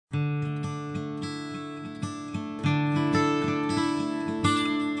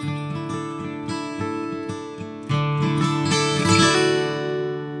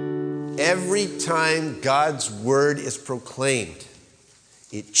every time God's word is proclaimed,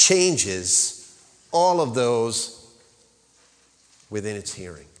 it changes all of those within its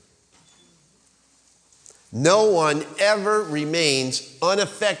hearing. No one ever remains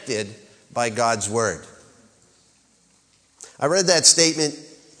unaffected by God's word. I read that statement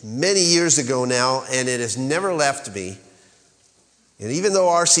many years ago now, and it has never left me. And even though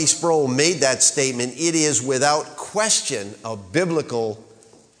R.C. Sproul made that statement, it is without question a biblical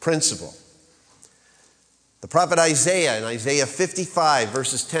principle. The prophet Isaiah in Isaiah 55,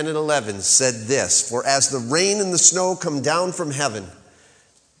 verses 10 and 11 said this, "For as the rain and the snow come down from heaven,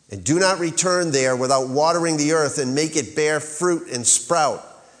 and do not return there without watering the earth and make it bear fruit and sprout,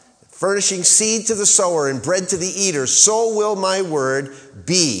 furnishing seed to the sower and bread to the eater, so will my word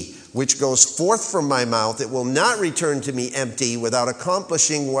be, which goes forth from my mouth. It will not return to me empty, without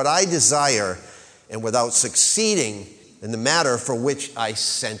accomplishing what I desire and without succeeding in the matter for which I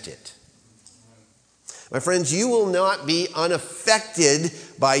sent it." My friends, you will not be unaffected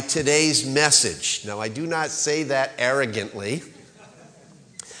by today's message. Now, I do not say that arrogantly.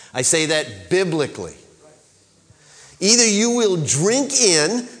 I say that biblically. Either you will drink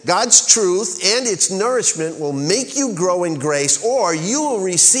in God's truth and its nourishment will make you grow in grace, or you will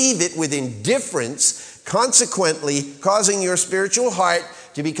receive it with indifference, consequently causing your spiritual heart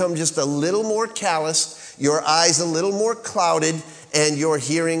to become just a little more calloused, your eyes a little more clouded, and your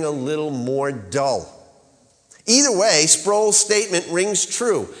hearing a little more dull. Either way, Sproul's statement rings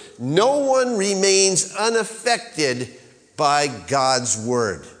true. No one remains unaffected by God's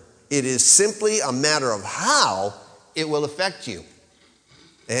word. It is simply a matter of how it will affect you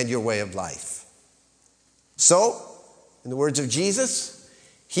and your way of life. So, in the words of Jesus,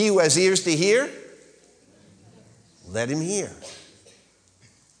 he who has ears to hear, let him hear.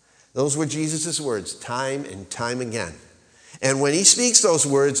 Those were Jesus' words time and time again. And when he speaks those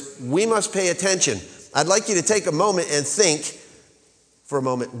words, we must pay attention. I'd like you to take a moment and think for a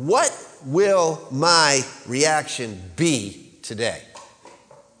moment, what will my reaction be today?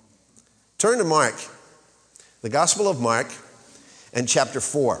 Turn to Mark, the Gospel of Mark, and chapter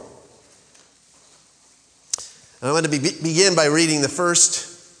 4. And I'm going to begin by reading the first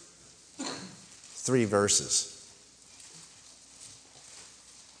 3 verses.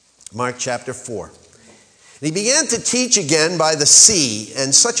 Mark chapter 4. And he began to teach again by the sea,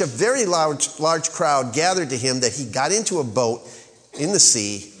 and such a very large crowd gathered to him that he got into a boat in the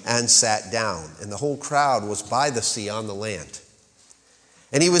sea and sat down. And the whole crowd was by the sea on the land.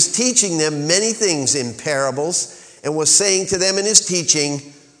 And he was teaching them many things in parables, and was saying to them in his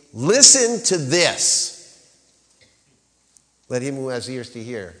teaching, "Listen to this. Let him who has ears to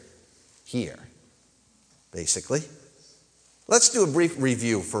hear, hear." Basically. Let's do a brief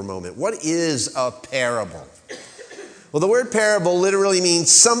review for a moment. What is a parable? Well, the word parable literally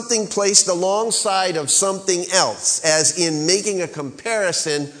means something placed alongside of something else, as in making a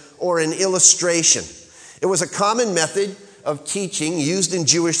comparison or an illustration. It was a common method of teaching used in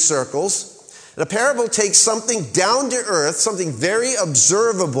Jewish circles. And a parable takes something down to earth, something very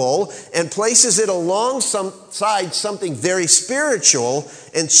observable, and places it alongside something very spiritual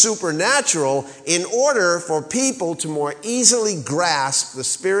and supernatural in order for people to more easily grasp the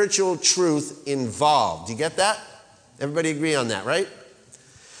spiritual truth involved. Do you get that? Everybody agree on that, right?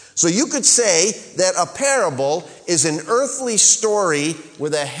 So you could say that a parable is an earthly story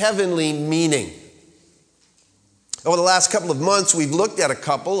with a heavenly meaning. Over the last couple of months, we've looked at a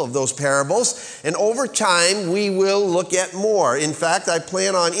couple of those parables, and over time, we will look at more. In fact, I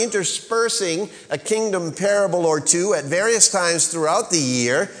plan on interspersing a kingdom parable or two at various times throughout the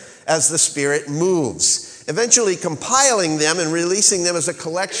year as the Spirit moves, eventually compiling them and releasing them as a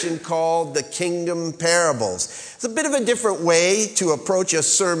collection called the Kingdom Parables. It's a bit of a different way to approach a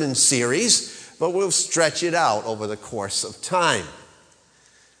sermon series, but we'll stretch it out over the course of time.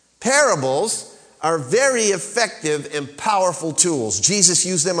 Parables are very effective and powerful tools. Jesus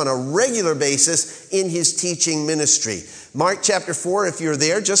used them on a regular basis in his teaching ministry. Mark chapter 4, if you're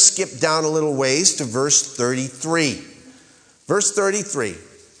there, just skip down a little ways to verse 33. Verse 33,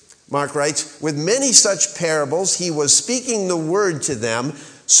 Mark writes, "With many such parables he was speaking the word to them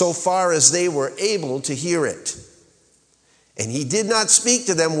so far as they were able to hear it. And he did not speak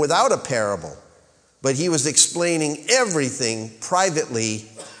to them without a parable, but he was explaining everything privately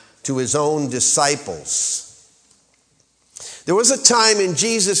to his own disciples." There was a time in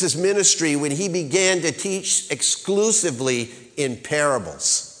Jesus' ministry when he began to teach exclusively in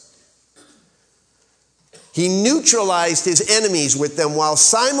parables. He neutralized his enemies with them while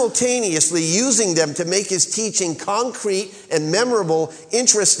simultaneously using them to make his teaching concrete and memorable,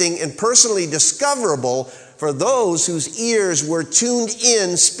 interesting, and personally discoverable for those whose ears were tuned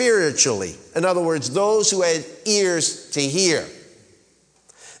in spiritually. In other words, those who had ears to hear.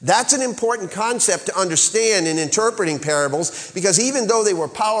 That's an important concept to understand in interpreting parables, because even though they were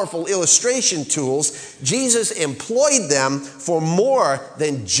powerful illustration tools, Jesus employed them for more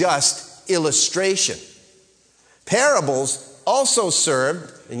than just illustration. Parables also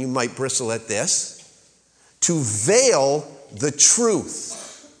served, and you might bristle at this, to veil the truth.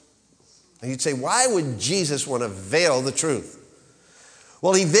 And you'd say, why would Jesus want to veil the truth?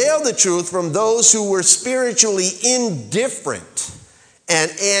 Well, he veiled the truth from those who were spiritually indifferent and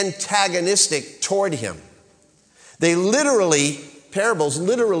antagonistic toward him. Parables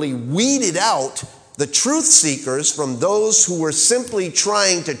literally weeded out the truth seekers from those who were simply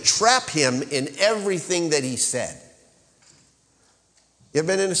trying to trap him in everything that he said. You ever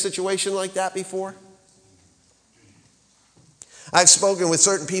been in a situation like that before? I've spoken with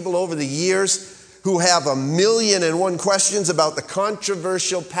certain people over the years who have 1,000,001 questions about the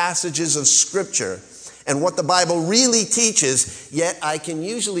controversial passages of Scripture and what the Bible really teaches, yet I can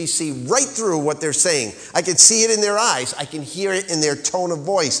usually see right through what they're saying. I can see it in their eyes. I can hear it in their tone of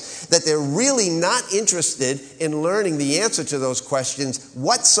voice, that they're really not interested in learning the answer to those questions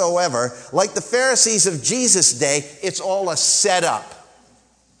whatsoever. Like the Pharisees of Jesus' day, it's all a setup.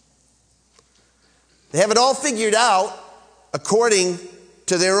 They have it all figured out according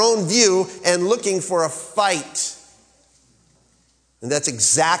to their own view and looking for a fight. And that's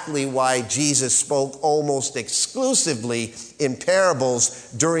exactly why Jesus spoke almost exclusively in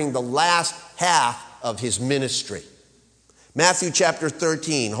parables during the last half of his ministry. Matthew chapter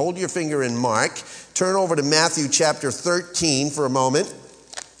 13. Hold your finger in Mark. Turn over to Matthew chapter 13 for a moment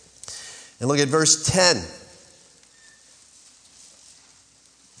and look at verse 10.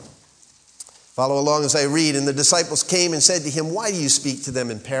 Follow along as I read. And the disciples came and said to him, "Why do you speak to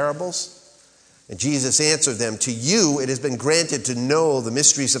them in parables?" And Jesus answered them, "To you it has been granted to know the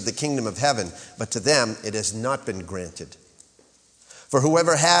mysteries of the kingdom of heaven, but to them it has not been granted. For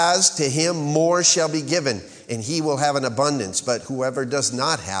whoever has, to him more shall be given, and he will have an abundance. But whoever does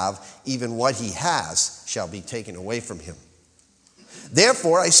not have, even what he has shall be taken away from him.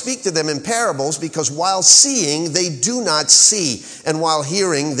 Therefore I speak to them in parables, because while seeing they do not see, and while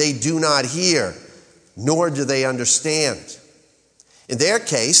hearing they do not hear, nor do they understand. In their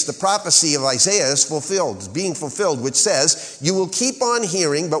case, the prophecy of Isaiah is being fulfilled, which says, 'You will keep on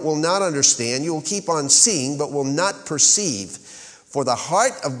hearing, but will not understand. You will keep on seeing, but will not perceive. For the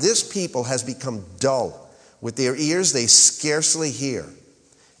heart of this people has become dull. With their ears they scarcely hear.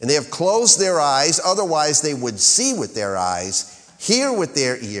 And they have closed their eyes, otherwise they would see with their eyes, hear with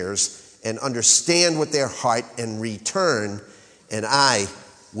their ears, and understand with their heart, and return, and I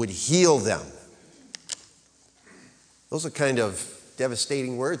would heal them.'" Those are kind of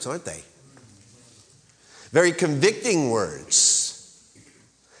devastating words, aren't they? Very convicting words,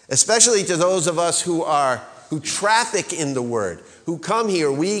 especially to those of us who traffic in the Word, who come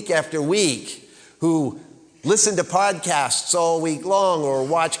here week after week, who listen to podcasts all week long, or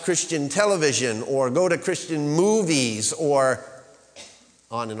watch Christian television, or go to Christian movies, or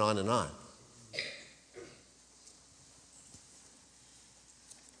on and on and on.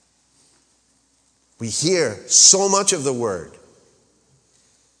 We hear so much of the Word,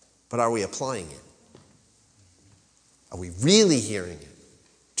 but are we applying it? Are we really hearing it?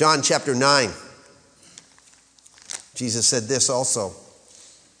 John chapter 9. Jesus said this also.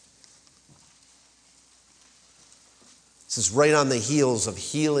 This is right on the heels of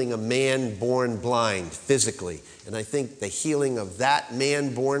healing a man born blind physically. And I think the healing of that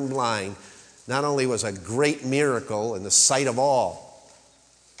man born blind not only was a great miracle in the sight of all,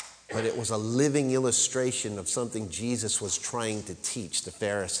 but it was a living illustration of something Jesus was trying to teach the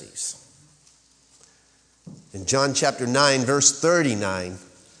Pharisees. In John chapter 9, verse 39,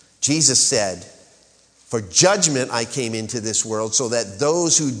 Jesus said, "For judgment I came into this world, so that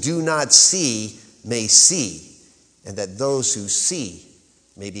those who do not see may see, and that those who see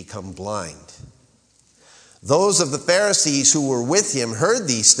may become blind." Those of the Pharisees who were with him heard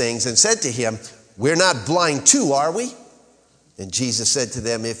these things and said to him, "We're not blind too, are we?" And Jesus said to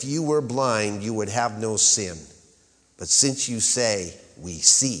them, "If you were blind, you would have no sin. But since you say, 'We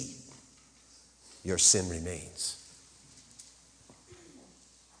see,' your sin remains."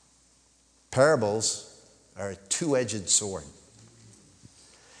 Parables are a two-edged sword.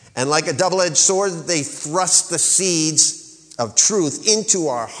 And like a double-edged sword, they thrust the seeds of truth into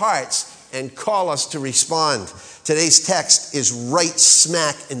our hearts and call us to respond. Today's text is right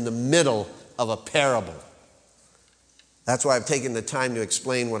smack in the middle of a parable. That's why I've taken the time to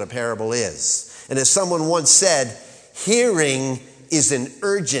explain what a parable is. And as someone once said, hearing is an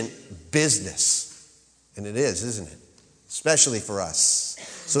urgent business. And it is, isn't it? Especially for us.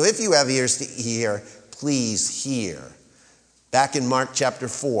 So if you have ears to hear, please hear. Back in Mark chapter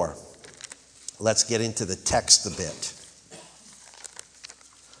 4, let's get into the text a bit.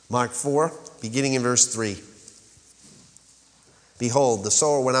 Mark 4, beginning in verse 3. Behold, the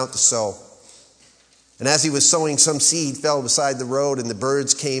sower went out to sow. And as he was sowing, some seed fell beside the road, and the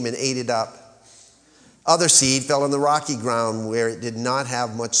birds came and ate it up. Other seed fell on the rocky ground where it did not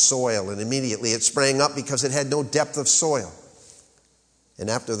have much soil, and immediately it sprang up because it had no depth of soil. And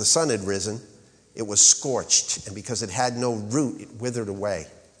after the sun had risen, it was scorched, and because it had no root, it withered away.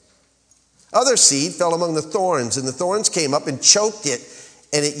 Other seed fell among the thorns, and the thorns came up and choked it,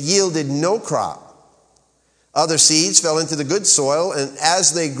 and it yielded no crop. Other seeds fell into the good soil, and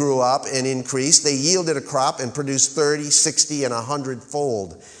as they grew up and increased, they yielded a crop and produced 30, 60, and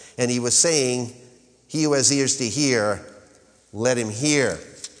 100-fold. And he was saying, he who has ears to hear, let him hear.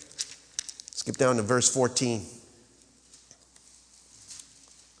 Skip down to verse 14.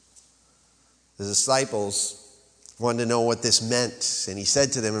 The disciples wanted to know what this meant. And he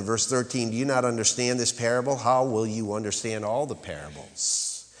said to them in verse 13, do you not understand this parable? How will you understand all the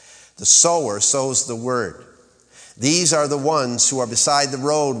parables? The sower sows the word. These are the ones who are beside the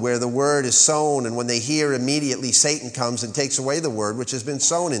road where the word is sown, and when they hear, immediately Satan comes and takes away the word which has been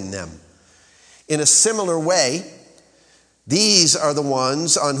sown in them. In a similar way, these are the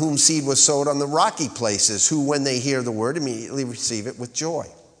ones on whom seed was sowed on the rocky places, who when they hear the word immediately receive it with joy.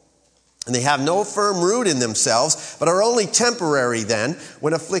 And they have no firm root in themselves, but are only temporary then.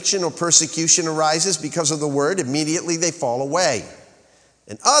 When affliction or persecution arises because of the word, immediately they fall away.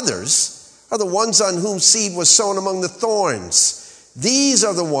 And others are the ones on whom seed was sown among the thorns. These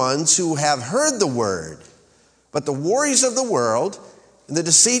are the ones who have heard the word, but the worries of the world and the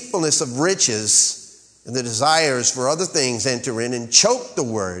deceitfulness of riches and the desires for other things enter in and choke the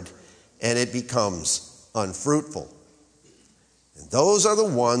word, and it becomes unfruitful. And those are the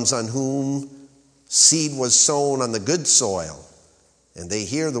ones on whom seed was sown on the good soil, and they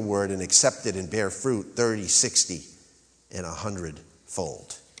hear the word and accept it and bear fruit 30, 60, and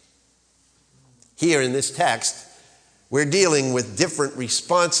 100-fold. Here in this text, we're dealing with different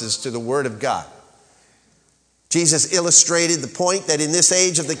responses to the word of God. Jesus illustrated the point that in this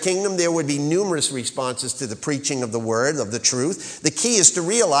age of the kingdom, there would be numerous responses to the preaching of the word, of the truth. The key is to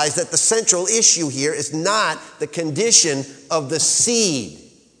realize that the central issue here is not the condition of the seed.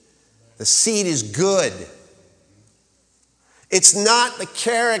 The seed is good. It's not the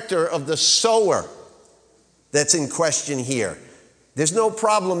character of the sower that's in question here. There's no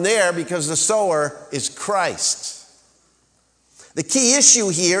problem there because the sower is Christ. The key issue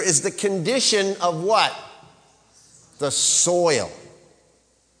here is the condition of what? The soil.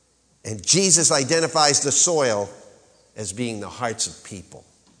 And Jesus identifies the soil as being the hearts of people.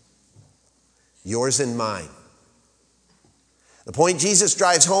 Yours and mine. The point Jesus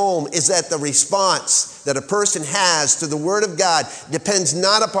drives home is that the response that a person has to the word of God depends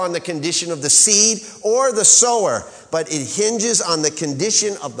not upon the condition of the seed or the sower, but it hinges on the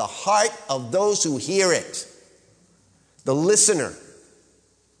condition of the heart of those who hear it, the listener.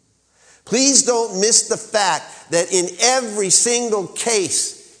 Please don't miss the fact that in every single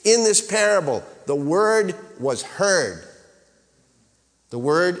case in this parable, the word was heard. The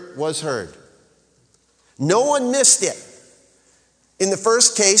word was heard. No one missed it. In the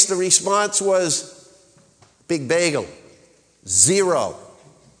first case, the response was big bagel, 0.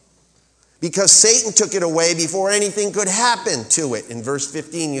 Because Satan took it away before anything could happen to it. In verse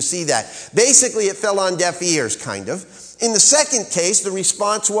 15, you see that. Basically, it fell on deaf ears, kind of. In the second case, the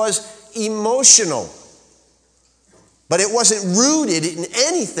response was emotional. But it wasn't rooted in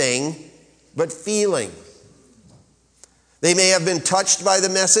anything but feeling. They may have been touched by the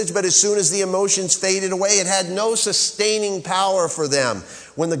message, but as soon as the emotions faded away, it had no sustaining power for them.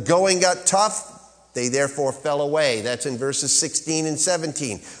 When the going got tough, they therefore fell away. That's in verses 16 and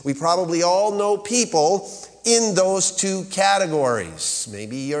 17. We probably all know people in those two categories.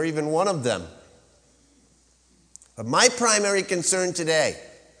 Maybe you're even one of them. But my primary concern today,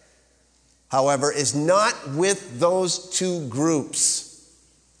 however, is not with those two groups,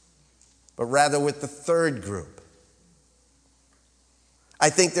 but rather with the third group. I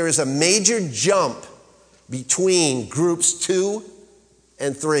think there is a major jump between groups 2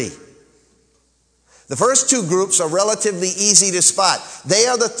 and 3. The first two groups are relatively easy to spot. They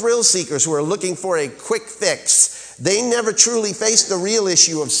are the thrill seekers who are looking for a quick fix. They never truly face the real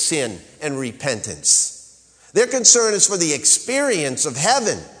issue of sin and repentance. Their concern is for the experience of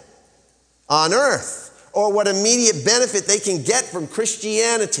heaven on earth, or what immediate benefit they can get from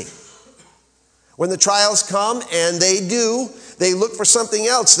Christianity. When the trials come, and they do, they look for something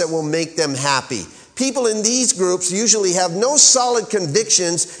else that will make them happy. People in these groups usually have no solid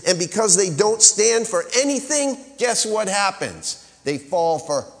convictions, and because they don't stand for anything, guess what happens? They fall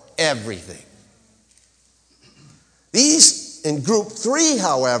for everything. These in group 3,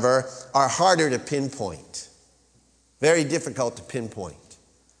 however, are harder to pinpoint. Very difficult to pinpoint.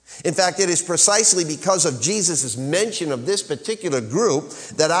 In fact, it is precisely because of Jesus' mention of this particular group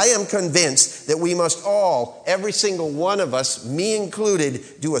that I am convinced that we must all, every single one of us, me included,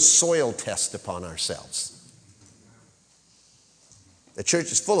 do a soil test upon ourselves. The church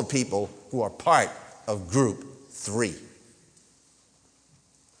is full of people who are part of group 3.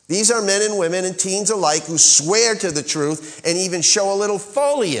 These are men and women and teens alike who swear to the truth and even show a little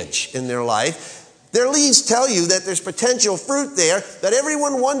foliage in their life. Their leaves tell you that there's potential fruit there, that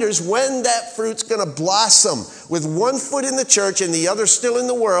everyone wonders when that fruit's going to blossom. With one foot in the church and the other still in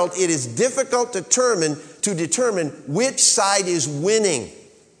the world, it is difficult to determine which side is winning.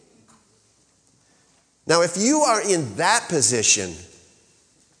 Now, if you are in that position,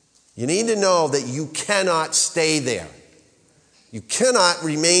 you need to know that you cannot stay there. You cannot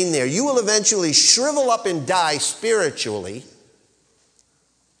remain there. You will eventually shrivel up and die spiritually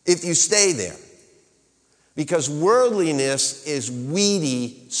if you stay there. Because worldliness is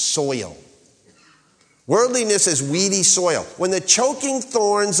weedy soil. Worldliness is weedy soil. When the choking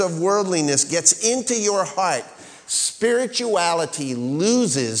thorns of worldliness gets into your heart, spirituality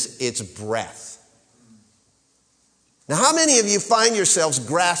loses its breath. Now, how many of you find yourselves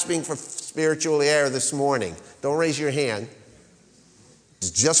grasping for spiritual air this morning? Don't raise your hand.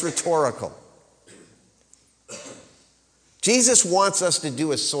 It's just rhetorical. Jesus wants us to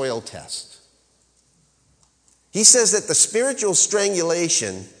do a soil test. He says that the spiritual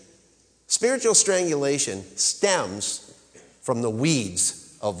strangulation stems from the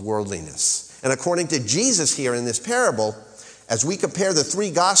weeds of worldliness. And according to Jesus here in this parable, as we compare the 3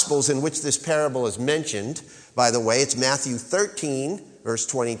 Gospels in which this parable is mentioned, by the way, it's Matthew 13, verse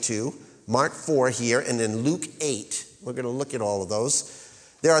 22, Mark 4 here, and then Luke 8. We're going to look at all of those.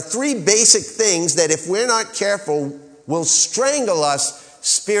 There are 3 basic things that if we're not careful will strangle us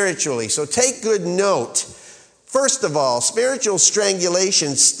spiritually. So take good note. First of all, spiritual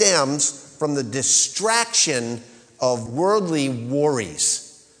strangulation stems from the distraction of worldly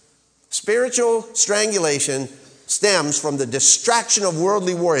worries. Spiritual strangulation stems from the distraction of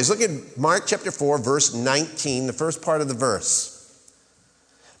worldly worries. Look at Mark chapter 4, verse 19, the first part of the verse.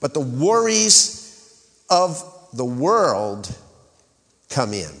 But the worries of the world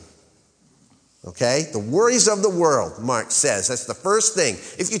come in. Okay? The worries of the world, Mark says. That's the first thing.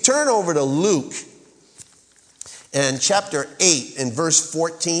 If you turn over to Luke and chapter 8 and verse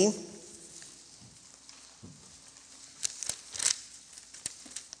 14,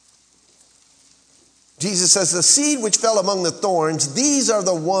 Jesus says, the seed which fell among the thorns, these are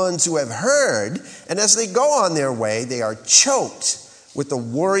the ones who have heard, and as they go on their way, they are choked with the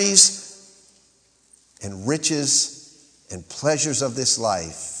worries and riches and pleasures of this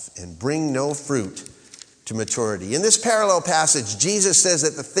life and bring no fruit to maturity. In this parallel passage, Jesus says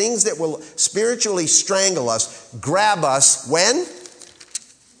that the things that will spiritually strangle us, grab us, when?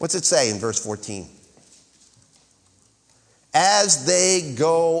 What's it say in verse 14? As they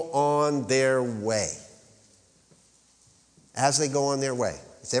go on their way. As they go on their way.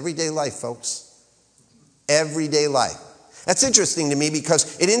 It's everyday life, folks. Everyday life. That's interesting to me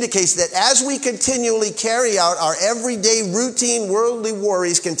because it indicates that as we continually carry out our everyday routine worldly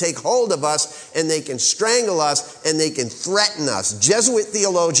worries can take hold of us and they can strangle us and they can threaten us. Jesuit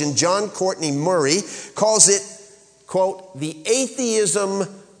theologian John Courtney Murray calls it, quote, the atheism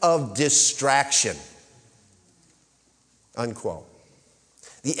of distraction, unquote.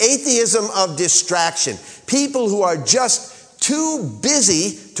 The atheism of distraction. People who are just too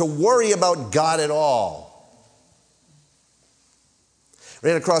busy to worry about God at all.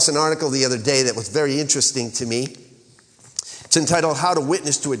 Ran across an article the other day that was very interesting to me. It's entitled, How to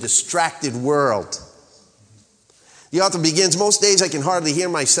Witness to a Distracted World. The author begins, most days I can hardly hear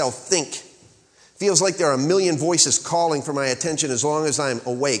myself think. Feels like there are a million voices calling for my attention as long as I'm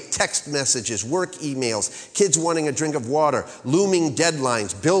awake. Text messages, work emails, kids wanting a drink of water, looming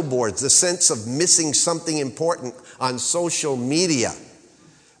deadlines, billboards, the sense of missing something important on social media.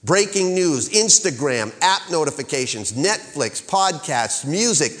 Breaking news, Instagram, app notifications, Netflix, podcasts,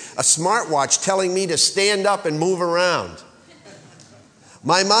 music, a smartwatch telling me to stand up and move around.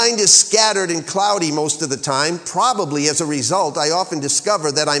 My mind is scattered and cloudy most of the time. Probably as a result, I often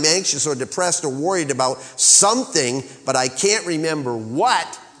discover that I'm anxious or depressed or worried about something, but I can't remember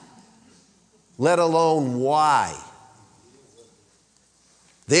what, let alone why.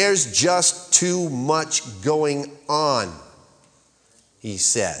 There's just too much going on. he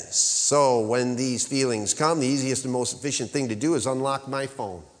says. So when these feelings come, the easiest and most efficient thing to do is unlock my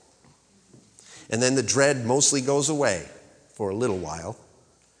phone. And then the dread mostly goes away for a little while.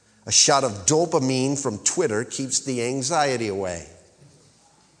 A shot of dopamine from Twitter keeps the anxiety away.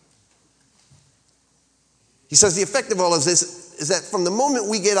 He says the effect of all of this is that from the moment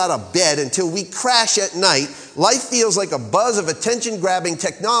we get out of bed until we crash at night, life feels like a buzz of attention-grabbing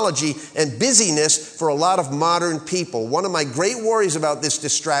technology and busyness for a lot of modern people. One of my great worries about this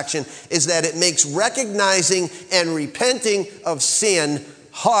distraction is that it makes recognizing and repenting of sin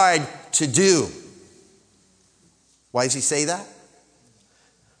hard to do. Why does he say that?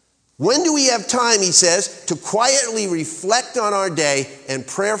 When do we have time, he says, to quietly reflect on our day and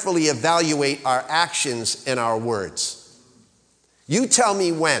prayerfully evaluate our actions and our words? You tell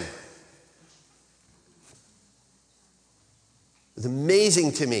me when. It was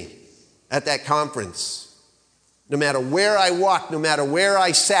amazing to me at that conference. No matter where I walked, no matter where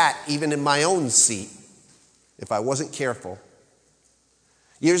I sat, even in my own seat, if I wasn't careful.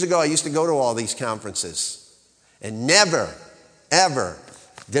 Years ago, I used to go to all these conferences, and never, ever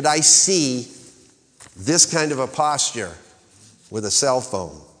did I see this kind of a posture with a cell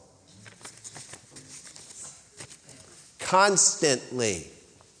phone. Constantly.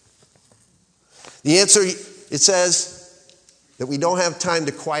 The answer, it says that we don't have time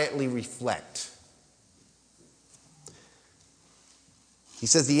to quietly reflect. He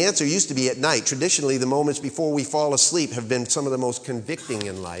says the answer used to be at night. Traditionally, the moments before we fall asleep have been some of the most convicting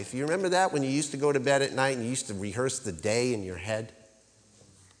in life. You remember that when you used to go to bed at night and you used to rehearse the day in your head?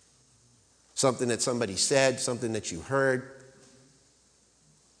 Something that somebody said, something that you heard.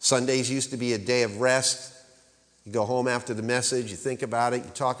 Sundays used to be a day of rest. You go home after the message, you think about it, you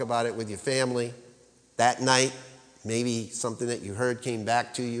talk about it with your family. That night, maybe something that you heard came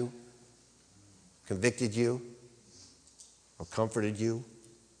back to you, convicted you, or comforted you.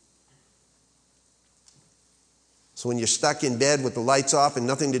 So when you're stuck in bed with the lights off and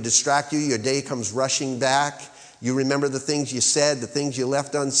nothing to distract you, your day comes rushing back. You remember the things you said, the things you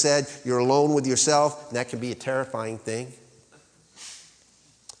left unsaid. You're alone with yourself, and that can be a terrifying thing.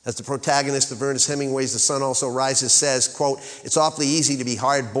 As the protagonist of Ernest Hemingway's The Sun Also Rises says, quote, "It's awfully easy to be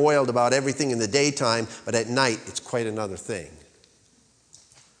hard-boiled about everything in the daytime, but at night it's quite another thing."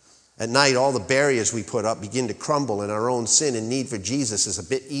 At night, all the barriers we put up begin to crumble, and our own sin and need for Jesus is a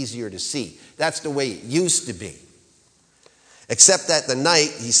bit easier to see. That's the way it used to be. Except that the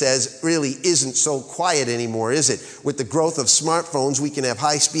night, he says, really isn't so quiet anymore, is it? With the growth of smartphones, we can have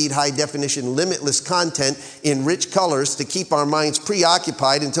high-speed, high-definition, limitless content in rich colors to keep our minds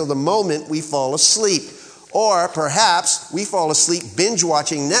preoccupied until the moment we fall asleep. Or perhaps we fall asleep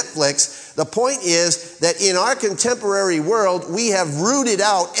binge-watching Netflix. The point is that in our contemporary world, we have rooted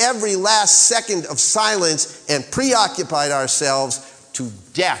out every last second of silence and preoccupied ourselves to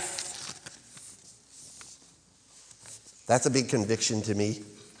death. That's a big conviction to me.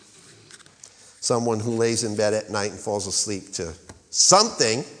 Someone who lays in bed at night and falls asleep to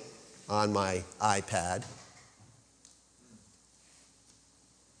something on my iPad.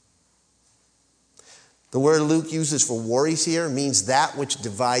 The word Luke uses for worries here means that which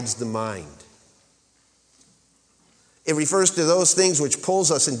divides the mind. It refers to those things which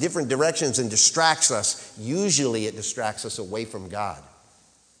pulls us in different directions and distracts us. Usually it distracts us away from God.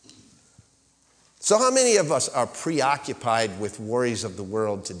 So how many of us are preoccupied with worries of the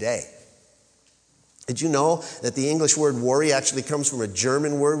world today? Did you know that the English word worry actually comes from a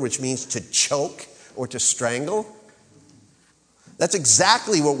German word which means to choke or to strangle? That's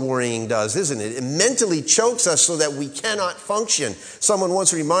exactly what worrying does, isn't it? It mentally chokes us so that we cannot function. Someone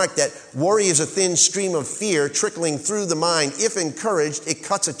once remarked that worry is a thin stream of fear trickling through the mind. If encouraged, it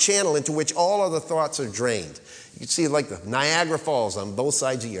cuts a channel into which all other thoughts are drained. You can see it like the Niagara Falls on both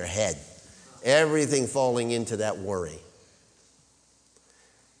sides of your head. Everything falling into that worry.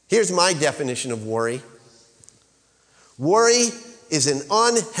 Here's my definition of worry. Worry is an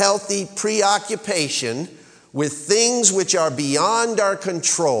unhealthy preoccupation with things which are beyond our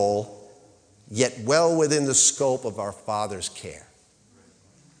control, yet well within the scope of our Father's care.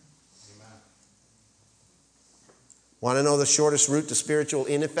 Want to know the shortest route to spiritual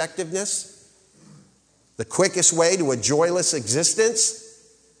ineffectiveness? The quickest way to a joyless existence?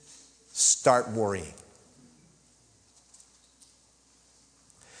 Start worrying.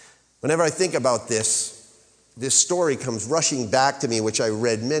 Whenever I think about this story comes rushing back to me, which I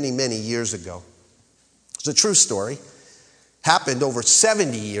read many, many years ago. It's a true story. Happened over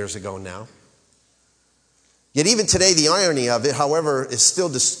 70 years ago now. Yet even today, the irony of it, however, is still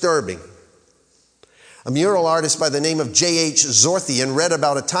disturbing. A mural artist by the name of J.H. Zorthian read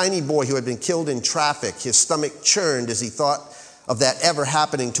about a tiny boy who had been killed in traffic. His stomach churned as he thought of that ever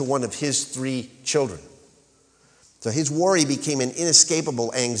happening to one of his 3 children. So his worry became an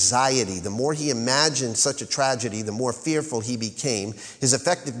inescapable anxiety. The more he imagined such a tragedy, the more fearful he became. His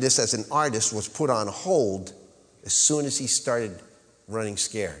effectiveness as an artist was put on hold as soon as he started running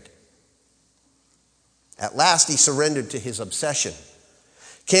scared. At last, he surrendered to his obsession.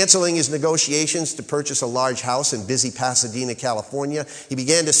 Canceling his negotiations to purchase a large house in busy Pasadena, California, he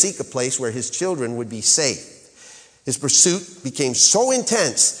began to seek a place where his children would be safe. His pursuit became so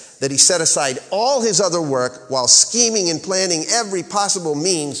intense that he set aside all his other work while scheming and planning every possible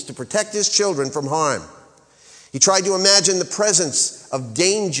means to protect his children from harm. He tried to imagine the presence of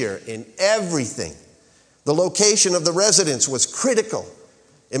danger in everything. The location of the residence was critical.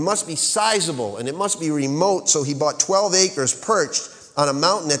 It must be sizable and it must be remote, so he bought 12 acres perched on a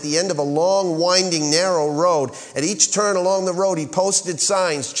mountain at the end of a long, winding, narrow road. At each turn along the road, he posted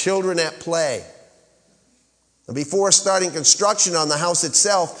signs, "Children at play." Before starting construction on the house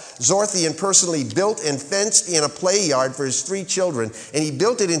itself, Zorthian personally built and fenced in a play yard for his 3 children, and he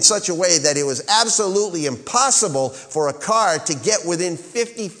built it in such a way that it was absolutely impossible for a car to get within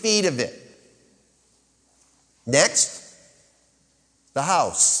 50 feet of it. Next, the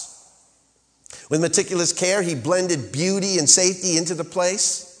house. With meticulous care, he blended beauty and safety into the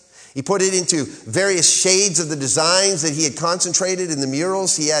place. He put it into various shades of the designs that he had concentrated in the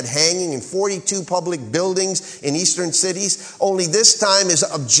murals he had hanging in 42 public buildings in eastern cities. Only this time his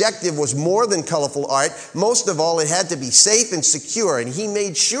objective was more than colorful art. Most of all, it had to be safe and secure, and he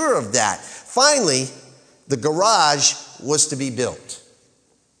made sure of that. Finally, the garage was to be built.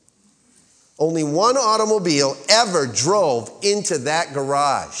 Only one automobile ever drove into that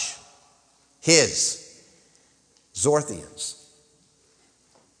garage. His, Zorthian's.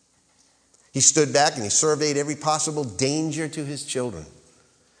 He stood back and he surveyed every possible danger to his children.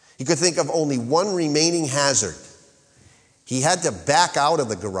 He could think of only one remaining hazard. He had to back out of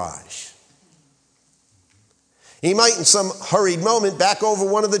the garage. He might, in some hurried moment, back over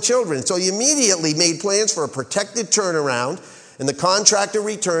one of the children. So he immediately made plans for a protected turnaround, and the contractor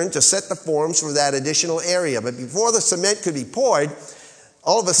returned to set the forms for that additional area. But before the cement could be poured,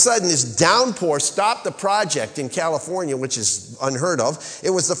 all of a sudden, this downpour stopped the project in California, which is unheard of.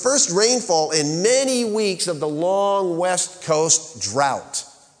 It was the first rainfall in many weeks of the long West Coast drought.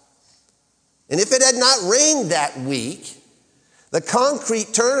 And if it had not rained that week, the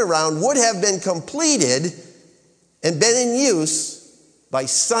concrete turnaround would have been completed and been in use by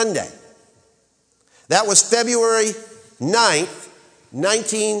Sunday. That was February 9th,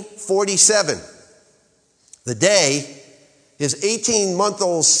 1947. The day his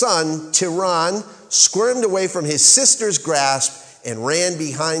 18-month-old son, Tiran, squirmed away from his sister's grasp and ran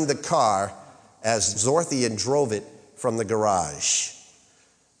behind the car as Zorthian drove it from the garage.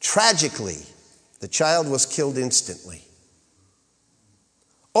 Tragically, the child was killed instantly.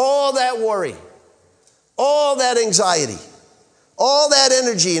 All that worry, all that anxiety, all that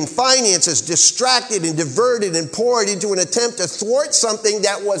energy and finances distracted and diverted and poured into an attempt to thwart something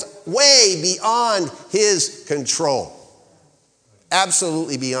that was way beyond his control.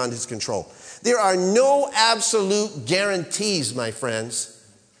 Absolutely beyond his control. There are no absolute guarantees, my friends.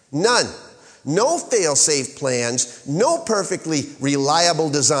 None. No fail-safe plans, no perfectly reliable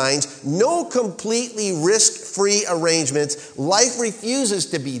designs, no completely risk-free arrangements. Life refuses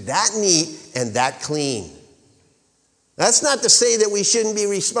to be that neat and that clean. That's not to say that we shouldn't be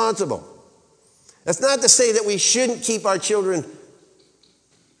responsible. That's not to say that we shouldn't keep our children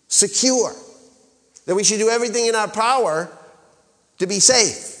secure, that we should do everything in our power to be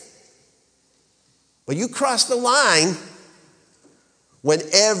safe. But you cross the line when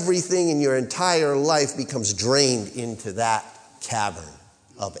everything in your entire life becomes drained into that cavern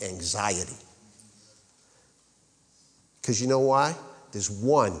of anxiety. Because you know why? There's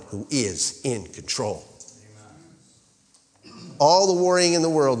one who is in control. Amen. All the worrying in the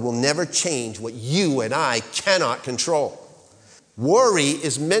world will never change what you and I cannot control. Worry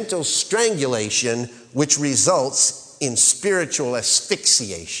is mental strangulation, which results in spiritual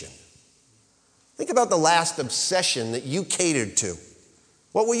asphyxiation. Think about the last obsession that you catered to.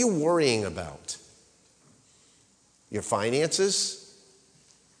 What were you worrying about? Your finances?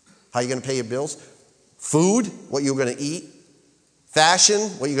 How are you going to pay your bills? Food? What you're going to eat? Fashion?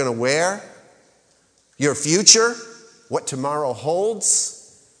 What you're going to wear? Your future? What tomorrow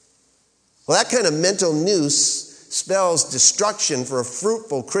holds? Well, that kind of mental noose spells destruction for a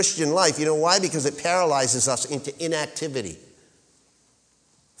fruitful Christian life. You know why? Because it paralyzes us into inactivity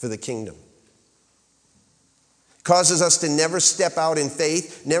for the kingdom. Causes us to never step out in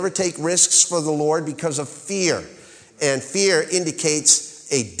faith, never take risks for the Lord because of fear. And fear indicates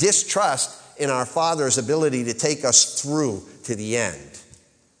a distrust in our Father's ability to take us through to the end.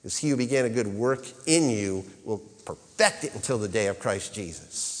 Because he who began a good work in you will perfect it until the day of Christ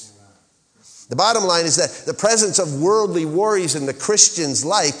Jesus. The bottom line is that the presence of worldly worries in the Christian's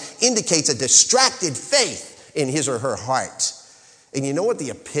life indicates a distracted faith in his or her heart. And you know what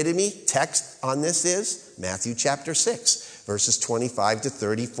the epitome text on this is? Matthew chapter 6, verses 25 to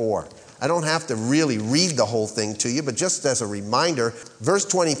 34. I don't have to really read the whole thing to you, but just as a reminder, verse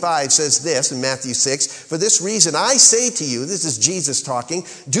 25 says this in Matthew 6, "For this reason I say to you," this is Jesus talking,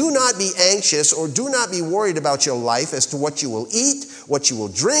 "do not be anxious or do not be worried about your life as to what you will eat, what you will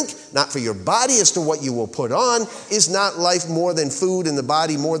drink, not for your body as to what you will put on. Is not life more than food and the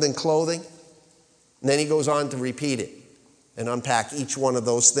body more than clothing?" And then he goes on to repeat it and unpack each one of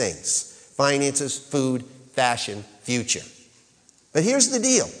those things. Finances, food, fashion, future. But here's the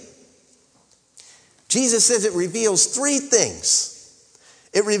deal. Jesus says it reveals three things.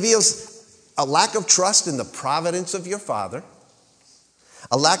 It reveals a lack of trust in the providence of your Father,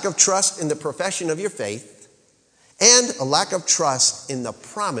 a lack of trust in the profession of your faith, and a lack of trust in the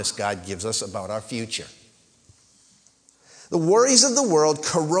promise God gives us about our future. The worries of the world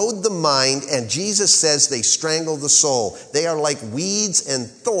corrode the mind, and Jesus says they strangle the soul. They are like weeds and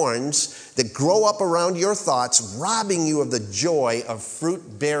thorns that grow up around your thoughts, robbing you of the joy of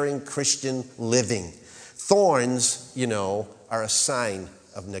fruit-bearing Christian living. Thorns, are a sign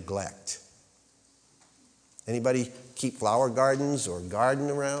of neglect. Anybody keep flower gardens or garden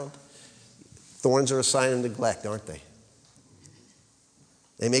around? Thorns are a sign of neglect, aren't they?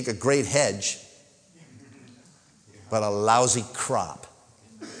 They make a great hedge, but a lousy crop,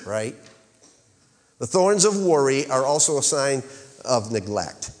 right? The thorns of worry are also a sign of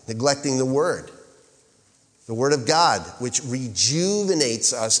neglect, neglecting the Word of God, which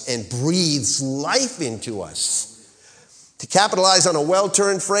rejuvenates us and breathes life into us. To capitalize on a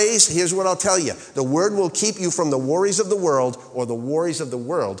well-turned phrase, here's what I'll tell you. The Word will keep you from the worries of the world, or the worries of the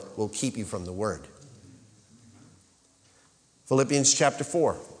world will keep you from the Word. Philippians chapter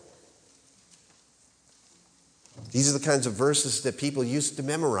 4. These are the kinds of verses that people used to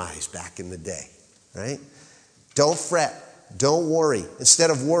memorize back in the day, right? Don't fret. Don't worry. Instead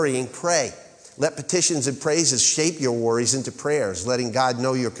of worrying, pray. Let petitions and praises shape your worries into prayers, letting God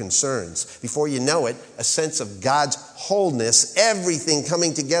know your concerns. Before you know it, a sense of God's wholeness, everything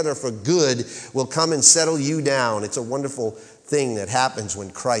coming together for good, will come and settle you down. It's a wonderful thing that happens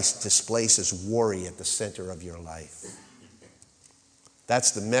when Christ displaces worry at the center of your life.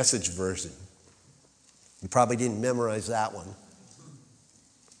 That's the Message version. You probably didn't memorize that one.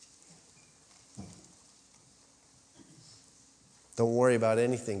 Don't worry about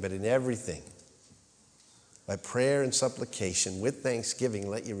anything, but in everything, by prayer and supplication, with thanksgiving,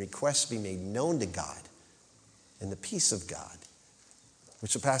 let your requests be made known to God. And the peace of God,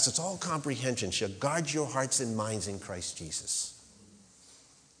 which surpasses all comprehension, shall guard your hearts and minds in Christ Jesus.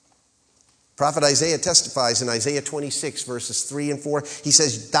 Prophet Isaiah testifies in Isaiah 26, verses 3 and 4. He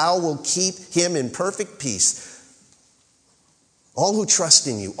says, "Thou wilt keep him in perfect peace, all who trust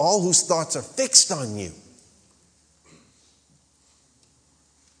in you, all whose thoughts are fixed on you."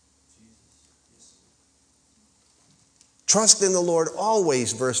 Trust in the Lord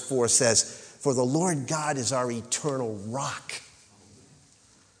always, verse 4 says, "For the Lord God is our eternal rock."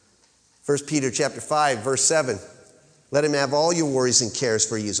 1 Peter chapter 5, verse 7. Let him have all your worries and cares,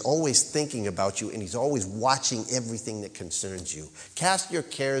 for he is always thinking about you, and he's always watching everything that concerns you. Cast your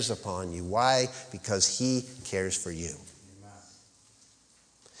cares upon you. Why? Because he cares for you.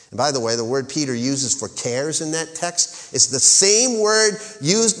 And by the way, the word Peter uses for cares in that text is the same word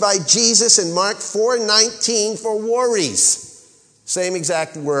used by Jesus in Mark 4:19 for worries. Same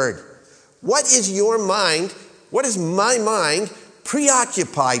exact word. What is your mind, what is my mind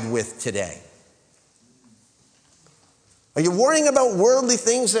preoccupied with today? Are you worrying about worldly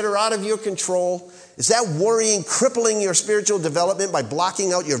things that are out of your control? Is that worrying crippling your spiritual development by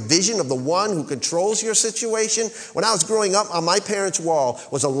blocking out your vision of the one who controls your situation? When I was growing up, on my parents' wall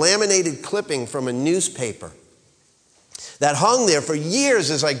was a laminated clipping from a newspaper that hung there for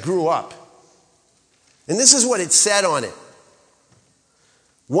years as I grew up. And this is what it said on it.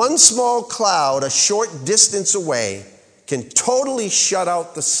 "One small cloud a short distance away can totally shut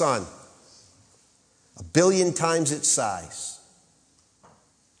out the sun. 1,000,000,000 times its size.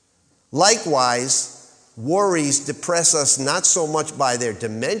 Likewise, worries depress us not so much by their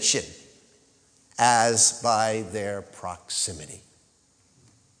dimension as by their proximity."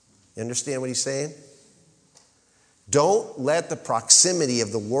 You understand what he's saying? Don't let the proximity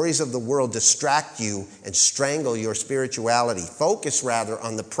of the worries of the world distract you and strangle your spirituality. Focus rather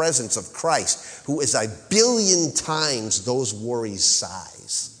on the presence of Christ, who is 1,000,000,000 times those worries'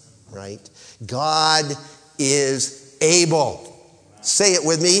 size. right? God is able. Say it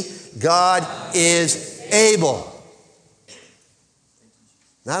with me. God is able.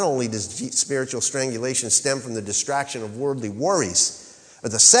 Not only does spiritual strangulation stem from the distraction of worldly worries,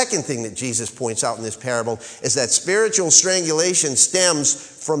 but the second thing that Jesus points out in this parable is that spiritual strangulation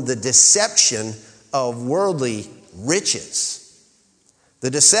stems from the deception of worldly riches. The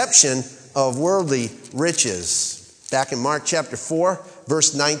deception of worldly riches. Back in Mark chapter 4,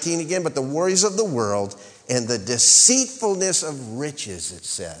 verse 19 again, but the worries of the world and the deceitfulness of riches, it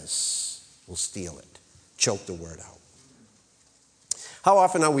says, will steal it. Choke the word out. How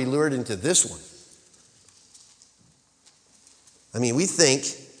often are we lured into this one? I mean, we think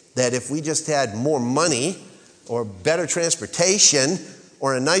that if we just had more money or better transportation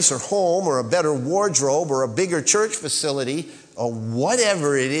or a nicer home or a better wardrobe or a bigger church facility or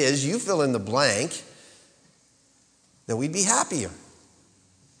whatever it is, you fill in the blank, that we'd be happier.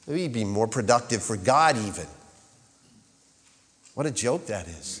 We'd be more productive for God even. What a joke that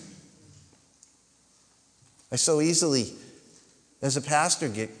is. I so easily, as a pastor,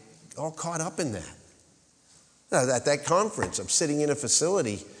 get all caught up in that. At that conference, I'm sitting in a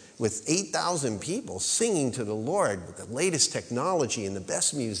facility with 8,000 people singing to the Lord with the latest technology and the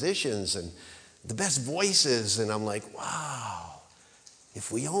best musicians and the best voices. And I'm like, wow, if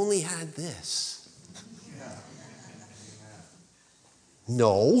we only had this.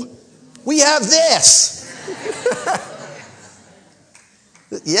 No, we have this.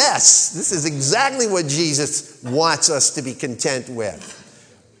 Yes, this is exactly what Jesus wants us to be content with.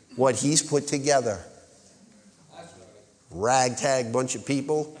 What he's put together. Ragtag bunch of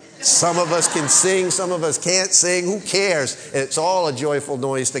people. Some of us can sing, some of us can't sing. Who cares? It's all a joyful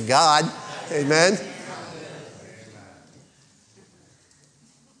noise to God. Amen?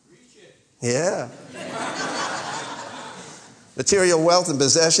 Yeah. Material wealth and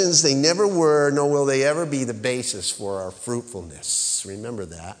possessions, they never were, nor will they ever be the basis for our fruitfulness. Remember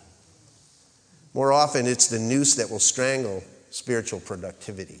that. More often, it's the noose that will strangle spiritual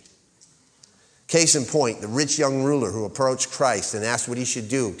productivity. Case in point, the rich young ruler who approached Christ and asked what he should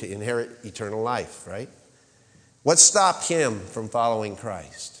do to inherit eternal life, right? What stopped him from following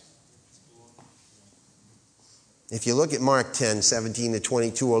Christ? If you look at Mark 10, 17 to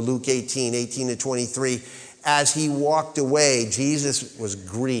 22, or Luke 18, 18 to 23, as he walked away, Jesus was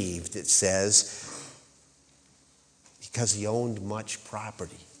grieved, it says, because he owned much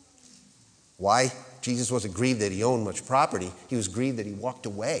property. Why? Jesus wasn't grieved that he owned much property. He was grieved that he walked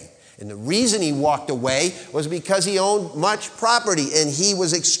away. And the reason he walked away was because he owned much property and he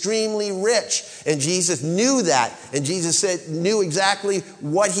was extremely rich. And Jesus knew that. And Jesus knew exactly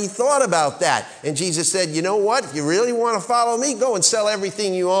what he thought about that. And Jesus said, you know what? If you really want to follow me, go and sell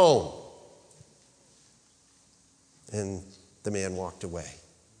everything you own. And the man walked away,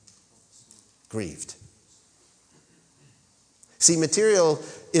 grieved. See,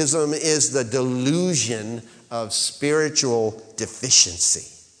 materialism is the delusion of spiritual deficiency.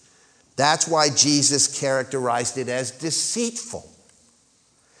 That's why Jesus characterized it as deceitful.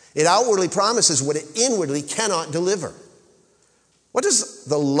 It outwardly promises what it inwardly cannot deliver. What does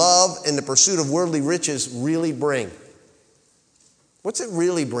the love and the pursuit of worldly riches really bring? What's it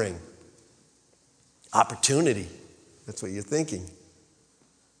really bring? Opportunity. That's what you're thinking.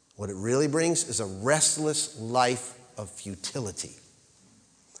 What it really brings is a restless life of futility.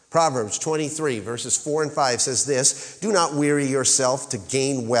 Proverbs 23, verses 4 and 5 says this, do not weary yourself to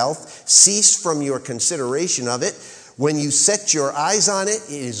gain wealth. Cease from your consideration of it. When you set your eyes on it,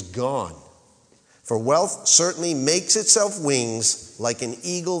 it is gone. For wealth certainly makes itself wings like an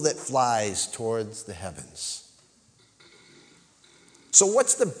eagle that flies towards the heavens. So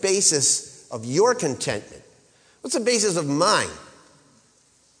what's the basis of your contentment? What's the basis of mine?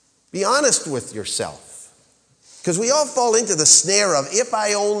 Be honest with yourself. Because we all fall into the snare of, if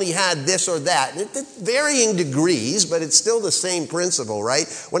I only had this or that. And at varying degrees, but it's still the same principle, right?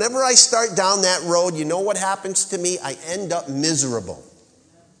 Whenever I start down that road, you know what happens to me? I end up miserable.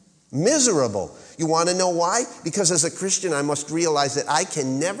 Miserable. You want to know why? Because as a Christian, I must realize that I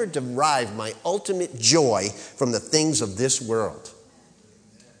can never derive my ultimate joy from the things of this world.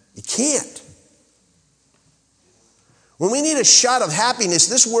 You can't. When we need a shot of happiness,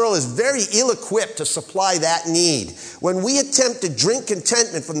 this world is very ill-equipped to supply that need. When we attempt to drink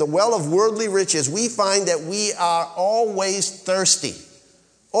contentment from the well of worldly riches, we find that we are always thirsty.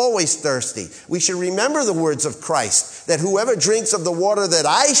 Always thirsty. We should remember the words of Christ, that whoever drinks of the water that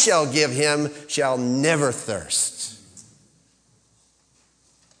I shall give him shall never thirst.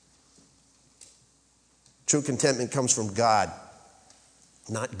 True contentment comes from God,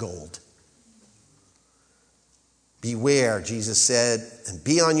 not gold. Beware, Jesus said, and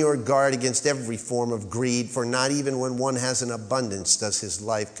be on your guard against every form of greed, for not even when one has an abundance does his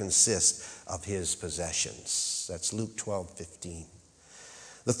life consist of his possessions. That's Luke 12:15.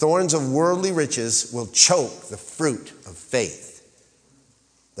 The thorns of worldly riches will choke the fruit of faith.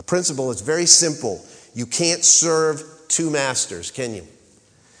 The principle is very simple. You can't serve two masters, can you?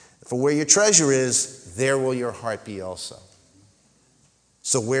 For where your treasure is, there will your heart be also.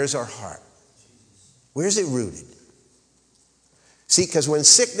 So where's our heart? Where's it rooted? See, because when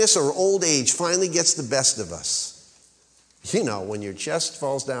sickness or old age finally gets the best of us, you know, when your chest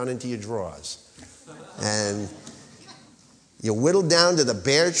falls down into your drawers and you're whittled down to the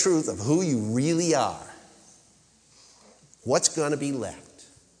bare truth of who you really are, what's going to be left?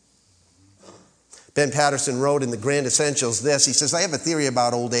 Ben Patterson wrote in The Grand Essentials this. He says, I have a theory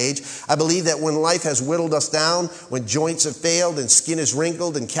about old age. I believe that when life has whittled us down, when joints have failed and skin is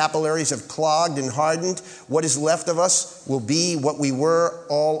wrinkled and capillaries have clogged and hardened, what is left of us will be what we were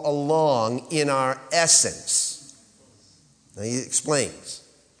all along in our essence. Now he explains.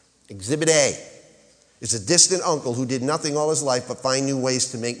 Exhibit A is a distant uncle who did nothing all his life but find new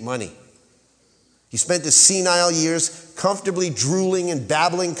ways to make money. He spent his senile years comfortably drooling and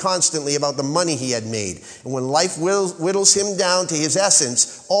babbling constantly about the money he had made. And when life whittles him down to his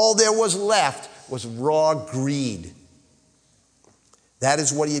essence, all there was left was raw greed. That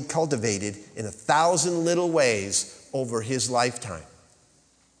is what he had cultivated in 1,000 little ways over his lifetime.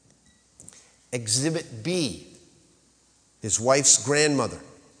 Exhibit B, his wife's grandmother.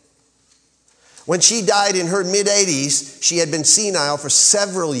 When she died in her mid-80s, she had been senile for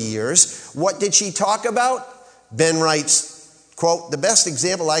several years. What did she talk about? Ben writes, quote, the best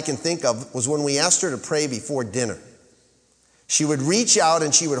example I can think of was when we asked her to pray before dinner. She would reach out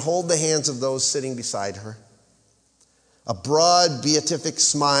and she would hold the hands of those sitting beside her. A broad, beatific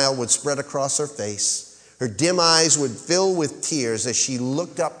smile would spread across her face. Her dim eyes would fill with tears as she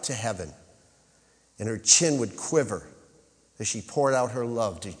looked up to heaven, and her chin would quiver as she poured out her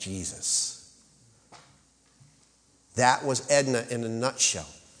love to Jesus. That was Edna in a nutshell.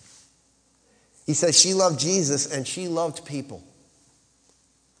 He says she loved Jesus and she loved people.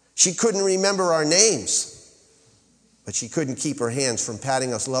 She couldn't remember our names, but she couldn't keep her hands from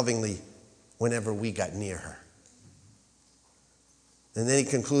patting us lovingly whenever we got near her. And then he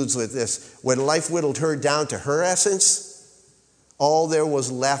concludes with this. When life whittled her down to her essence, all there was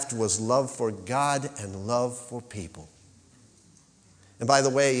left was love for God and love for people. And by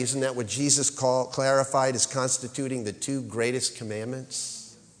the way, isn't that what Jesus clarified as constituting the two greatest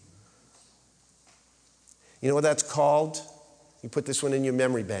commandments? You know what that's called? You put this one in your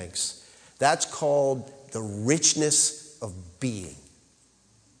memory banks. That's called the richness of being.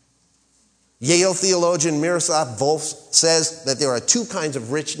 Yale theologian Miroslav Volf says that there are two kinds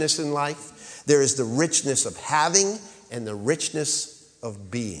of richness in life. There is the richness of having and the richness of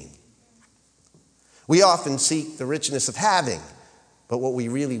being. We often seek the richness of having. But what we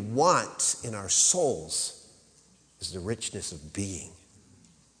really want in our souls is the richness of being.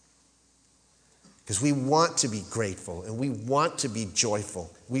 Because we want to be grateful and we want to be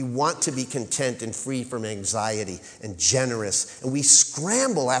joyful. We want to be content and free from anxiety and generous. And we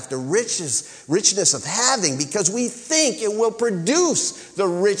scramble after richness of having because we think it will produce the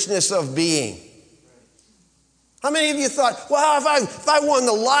richness of being. How many of you thought, well, if I won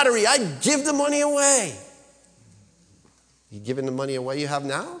the lottery, I'd give the money away? You giving the money away you have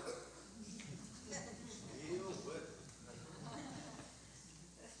now?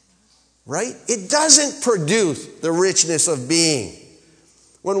 Right? It doesn't produce the richness of being.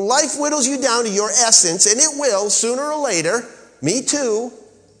 When life whittles you down to your essence, and it will sooner or later, me too,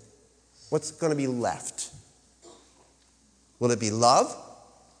 what's going to be left? Will it be love?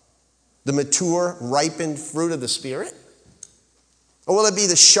 The mature, ripened fruit of the Spirit? Or will it be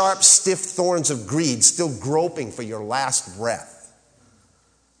the sharp, stiff thorns of greed still groping for your last breath?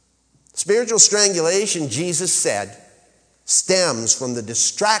 Spiritual strangulation, Jesus said, stems from the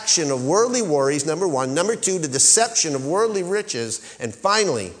distraction of worldly worries, number one. Number two, the deception of worldly riches. And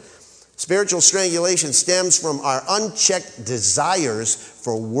finally, spiritual strangulation stems from our unchecked desires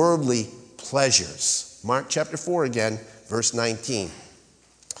for worldly pleasures. Mark chapter 4 again, verse 19.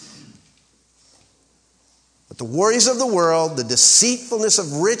 But the worries of the world, the deceitfulness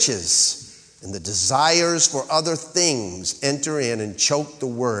of riches, and the desires for other things enter in and choke the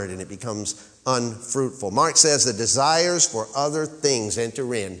word, and it becomes unfruitful. Mark says the desires for other things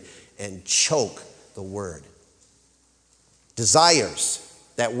enter in and choke the word. Desires,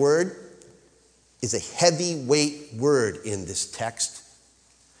 that word is a heavyweight word in this text.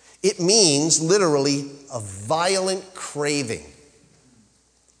 It means literally a violent craving.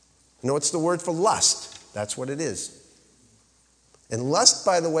 You know what's the word for lust? That's what it is. And lust,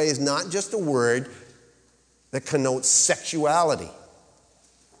 by the way, is not just a word that connotes sexuality.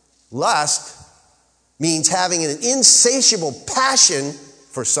 Lust means having an insatiable passion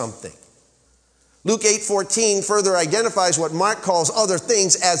for something. Luke 8:14 further identifies what Mark calls other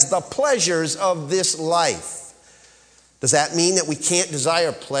things as the pleasures of this life. Does that mean that we can't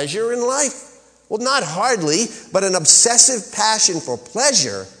desire pleasure in life? Well, not hardly, but an obsessive passion for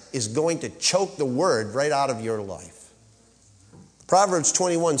pleasure is going to choke the word right out of your life. Proverbs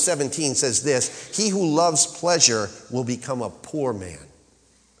 21:17 says this, "He who loves pleasure will become a poor man."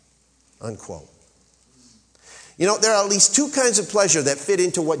 Unquote. You know, there are at least two kinds of pleasure that fit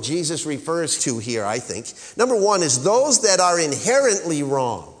into what Jesus refers to here, I think. Number one is those that are inherently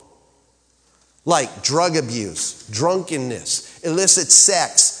wrong, like drug abuse, drunkenness, illicit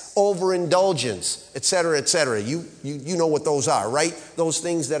sex, overindulgence, etc., etc. You know what those are, right? Those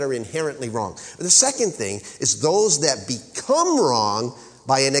things that are inherently wrong. But the second thing is those that become wrong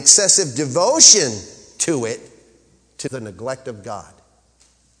by an excessive devotion to it, to the neglect of God.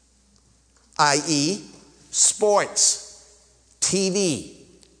 i.e., sports, TV,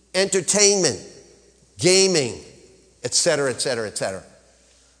 entertainment, gaming, etc., etc., etc.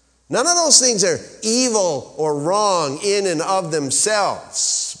 None of those things are evil or wrong in and of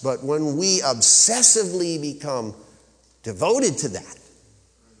themselves. But when we obsessively become devoted to that,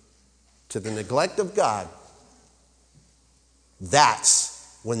 to the neglect of God, that's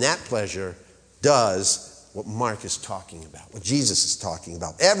when that pleasure does what Mark is talking about, what Jesus is talking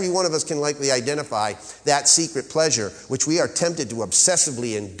about. Every one of us can likely identify that secret pleasure which we are tempted to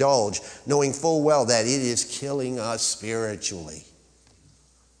obsessively indulge, knowing full well that it is killing us spiritually.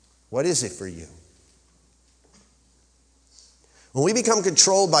 What is it for you? When we become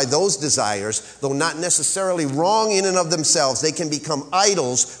controlled by those desires, though not necessarily wrong in and of themselves, they can become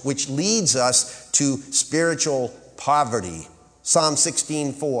idols, which leads us to spiritual poverty. Psalm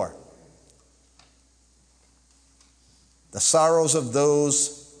 16:4. The sorrows of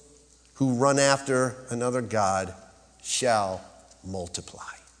those who run after another god shall multiply.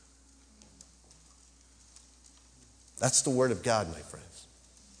 That's the word of God, my friends.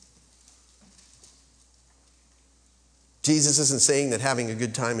 Jesus isn't saying that having a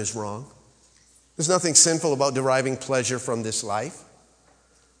good time is wrong. There's nothing sinful about deriving pleasure from this life.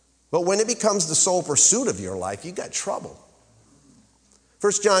 But when it becomes the sole pursuit of your life, you've got trouble.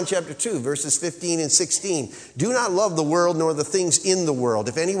 1 John chapter 2, verses 15 and 16. Do not love the world nor the things in the world.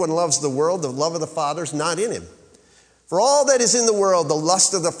 If anyone loves the world, the love of the Father is not in him. For all that is in the world, the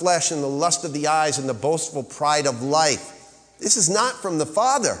lust of the flesh and the lust of the eyes and the boastful pride of life, this is not from the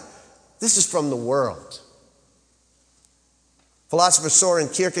Father. This is from the world. Philosopher Soren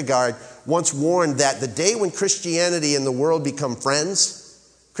Kierkegaard once warned that the day when Christianity and the world become friends,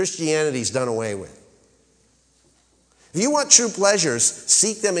 Christianity's done away with. If you want true pleasures,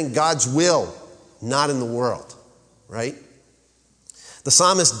 seek them in God's will, not in the world, right? The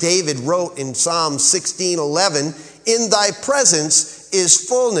psalmist David wrote in Psalm 16:11, "In thy presence is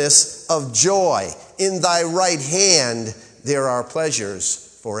fullness of joy. In thy right hand there are pleasures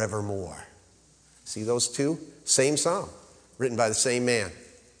forevermore." See those two? Same psalm, written by the same man.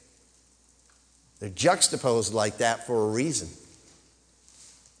 They're juxtaposed like that for a reason,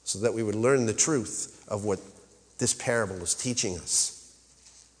 so that we would learn the truth of what this parable is teaching us.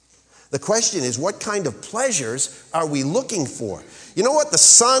 The question is, what kind of pleasures are we looking for? You know what? The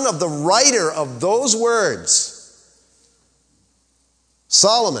son of the writer of those words,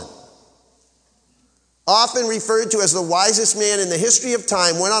 Solomon, often referred to as the wisest man in the history of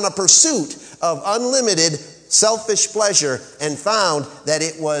time, went on a pursuit of unlimited selfish pleasure and found that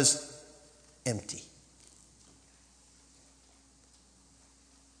it was empty.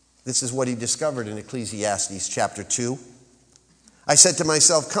 This is what he discovered in Ecclesiastes chapter 2. I said to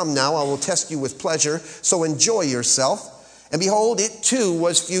myself, come now, I will test you with pleasure, so enjoy yourself. And behold, it too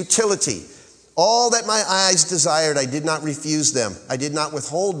was futility. All that my eyes desired, I did not refuse them. I did not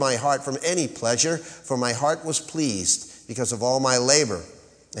withhold my heart from any pleasure, for my heart was pleased because of all my labor.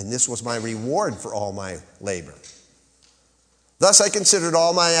 And this was my reward for all my labor. Thus I considered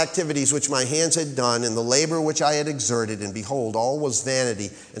all my activities which my hands had done, and the labor which I had exerted, and behold, all was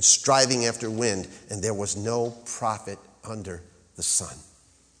vanity and striving after wind, and there was no profit under the sun.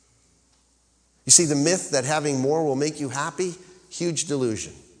 You see, the myth that having more will make you happy, huge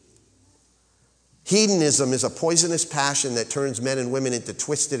delusion. Hedonism is a poisonous passion that turns men and women into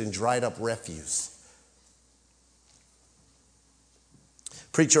twisted and dried up refuse.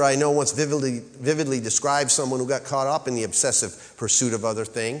 Preacher I know once vividly described someone who got caught up in the obsessive pursuit of other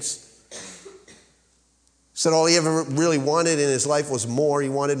things. Said all he ever really wanted in his life was more. He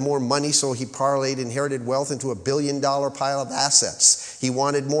wanted more money, so he parlayed inherited wealth into a billion-dollar pile of assets. He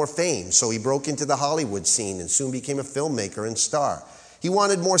wanted more fame, so he broke into the Hollywood scene and soon became a filmmaker and star. He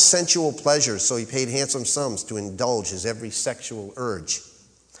wanted more sensual pleasures, so he paid handsome sums to indulge his every sexual urge.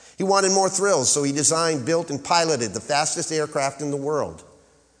 He wanted more thrills, so he designed, built, and piloted the fastest aircraft in the world.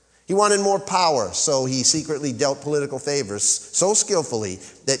 He wanted more power, so he secretly dealt political favors so skillfully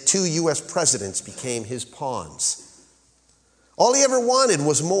that 2 U.S. presidents became his pawns. All he ever wanted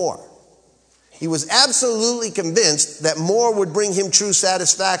was more. He was absolutely convinced that more would bring him true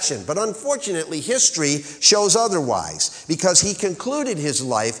satisfaction. But unfortunately, history shows otherwise, because he concluded his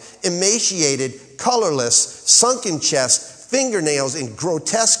life emaciated, colorless, sunken chest, fingernails in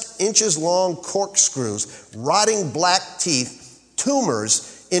grotesque inches-long corkscrews, rotting black teeth,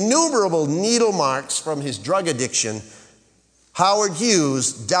 tumors, innumerable needle marks from his drug addiction. Howard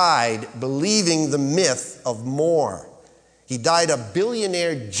Hughes died believing the myth of more. He died a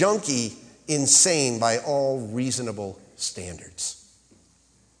billionaire junkie, insane by all reasonable standards.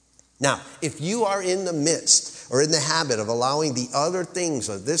 Now, if you are in the midst or in the habit of allowing the other things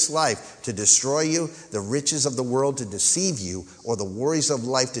of this life to destroy you, the riches of the world to deceive you, or the worries of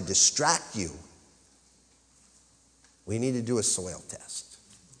life to distract you, we need to do a soil test.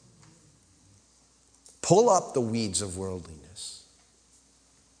 Pull up the weeds of worldliness,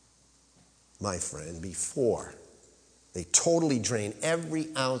 my friend, before they totally drain every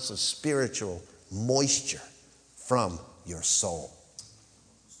ounce of spiritual moisture from your soul.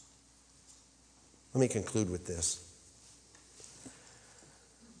 Let me conclude with this.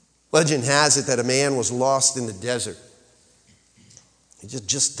 Legend has it that a man was lost in the desert. He's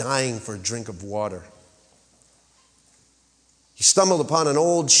just dying for a drink of water. He stumbled upon an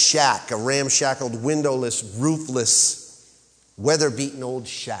old shack, a ramshackled, windowless, roofless, weather-beaten old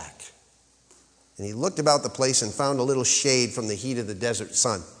shack. And he looked about the place and found a little shade from the heat of the desert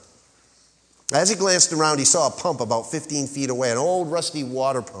sun. As he glanced around, he saw a pump about 15 feet away, an old rusty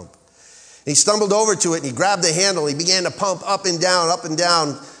water pump. He stumbled over to it and he grabbed the handle. He began to pump up and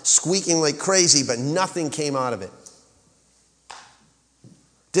down, squeaking like crazy, but nothing came out of it.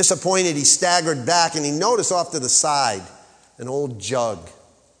 Disappointed, he staggered back and he noticed off to the side an old jug.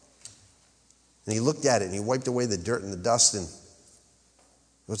 And he looked at it and he wiped away the dirt and the dust, and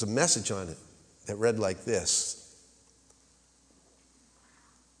there was a message on it that read like this: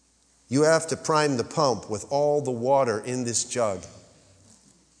 you have to prime the pump with all the water in this jug,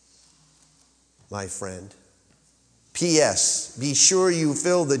 my friend. P.S. Be sure you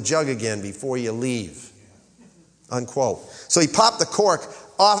fill the jug again before you leave. Unquote. So he popped the cork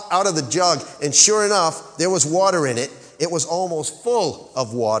out of the jug, and sure enough, there was water in it. It was almost full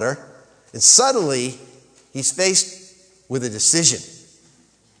of water. And suddenly, he's faced with a decision.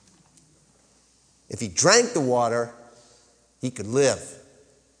 If he drank the water, he could live.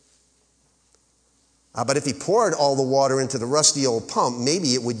 But if he poured all the water into the rusty old pump,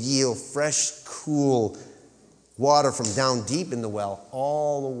 maybe it would yield fresh, cool water from down deep in the well,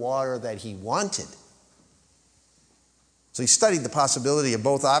 all the water that he wanted. So he studied the possibility of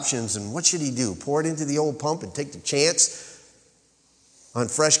both options, and what should he do? Pour it into the old pump and take the chance on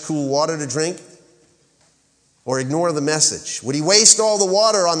fresh, cool water to drink? Or ignore the message? Would he waste all the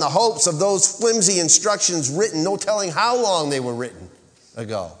water on the hopes of those flimsy instructions written, no telling how long they were written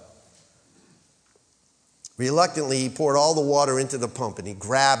ago? Reluctantly, he poured all the water into the pump, and he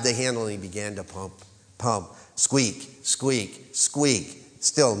grabbed the handle and he began to pump, pump, squeak, squeak, squeak.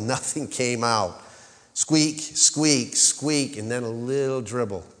 Still nothing came out. Squeak, squeak, squeak, and then a little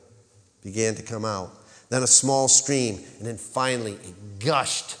dribble began to come out. Then a small stream, and then finally it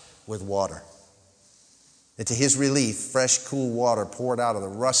gushed with water. And to his relief, fresh, cool water poured out of the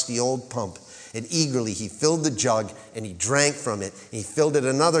rusty old pump, and eagerly he filled the jug and he drank from it. And he filled it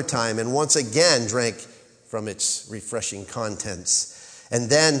another time and once again drank from its refreshing contents. And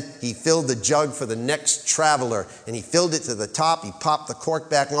then he filled the jug for the next traveler, and he filled it to the top. He popped the cork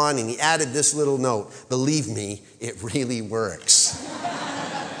back on, and he added this little note: believe me, it really works.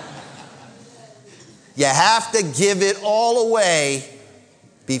 You have to give it all away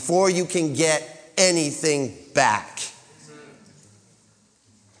before you can get anything back.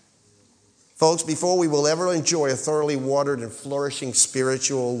 Folks, before we will ever enjoy a thoroughly watered and flourishing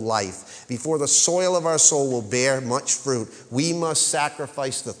spiritual life, before the soil of our soul will bear much fruit, we must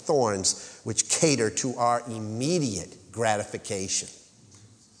sacrifice the thorns which cater to our immediate gratification.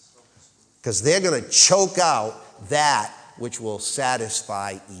 Because they're going to choke out that which will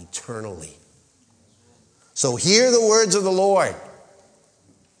satisfy eternally. So hear the words of the Lord.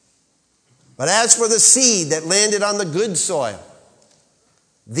 But as for the seed that landed on the good soil,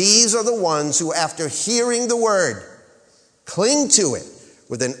 These are the ones who, after hearing the word, cling to it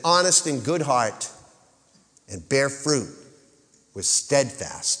with an honest and good heart and bear fruit with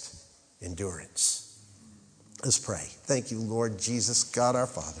steadfast endurance. Let's pray. Thank you, Lord Jesus, God our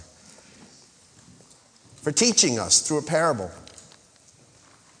Father, for teaching us through a parable.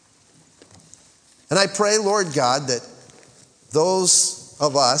 And I pray, Lord God, that those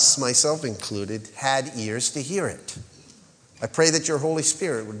of us, myself included, had ears to hear it. I pray that your Holy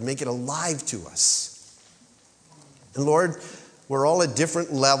Spirit would make it alive to us. And Lord, we're all at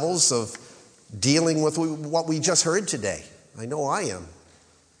different levels of dealing with what we just heard today. I know I am.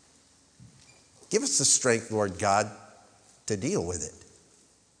 Give us the strength, Lord God, to deal with it.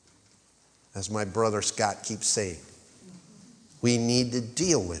 As my brother Scott keeps saying, we need to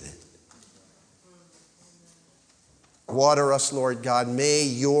deal with it. Water us, Lord God. May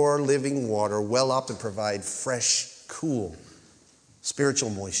your living water well up and provide fresh, cool, spiritual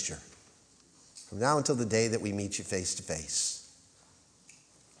moisture from now until the day that we meet you face to face.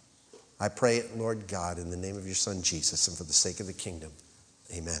 I pray it, Lord God, in the name of your Son, Jesus, and for the sake of the kingdom.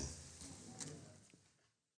 Amen.